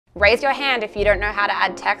Raise your hand if you don't know how to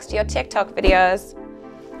add text to your TikTok videos.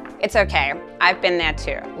 It's okay, I've been there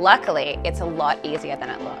too. Luckily, it's a lot easier than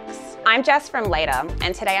it looks. I'm Jess from Later,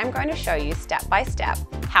 and today I'm going to show you step by step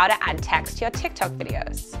how to add text to your TikTok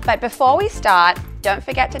videos. But before we start, don't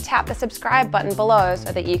forget to tap the subscribe button below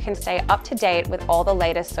so that you can stay up to date with all the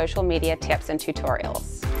latest social media tips and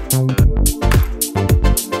tutorials.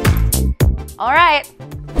 All right,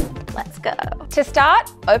 let's go. To start,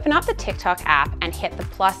 open up the TikTok app and hit the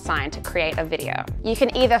plus sign to create a video. You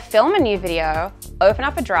can either film a new video, open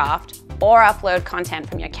up a draft, or upload content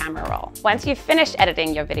from your camera roll. Once you've finished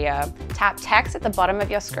editing your video, tap text at the bottom of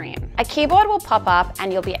your screen. A keyboard will pop up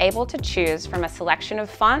and you'll be able to choose from a selection of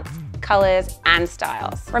fonts, colors, and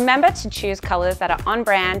styles. Remember to choose colors that are on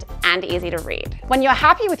brand and easy to read. When you're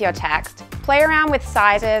happy with your text, play around with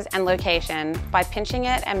sizes and location by pinching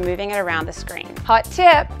it and moving it around the screen. Hot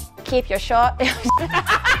tip, keep your short...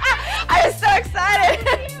 I was so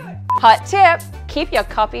excited! Hot tip, keep your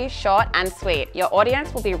copy short and sweet. Your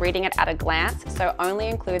audience will be reading it at a glance, so only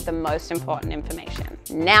include the most important information.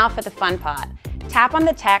 Now for the fun part. Tap on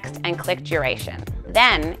the text and click duration.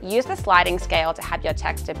 Then, use the sliding scale to have your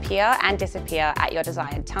text appear and disappear at your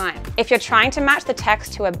desired time. If you're trying to match the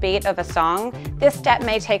text to a beat of a song, this step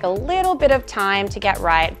may take a little bit of time to get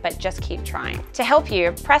right, but just keep trying. To help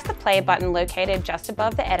you, press the play button located just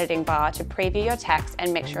above the editing bar to preview your text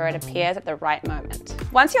and make sure it appears at the right moment.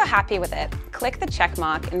 Once you're happy with it, click the check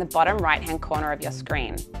mark in the bottom right-hand corner of your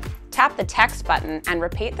screen. Tap the text button and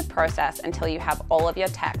repeat the process until you have all of your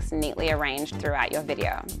text neatly arranged throughout your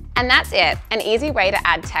video. And that's it, an easy way to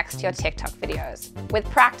add text to your TikTok videos. With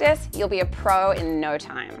practice, you'll be a pro in no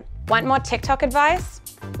time. Want more TikTok advice?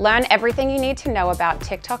 Learn everything you need to know about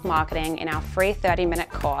TikTok marketing in our free 30-minute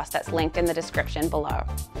course that's linked in the description below.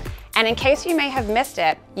 And in case you may have missed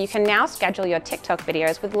it, you can now schedule your TikTok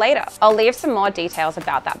videos with Later. I'll leave some more details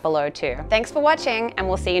about that below too. Thanks for watching, and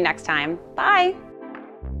we'll see you next time. Bye!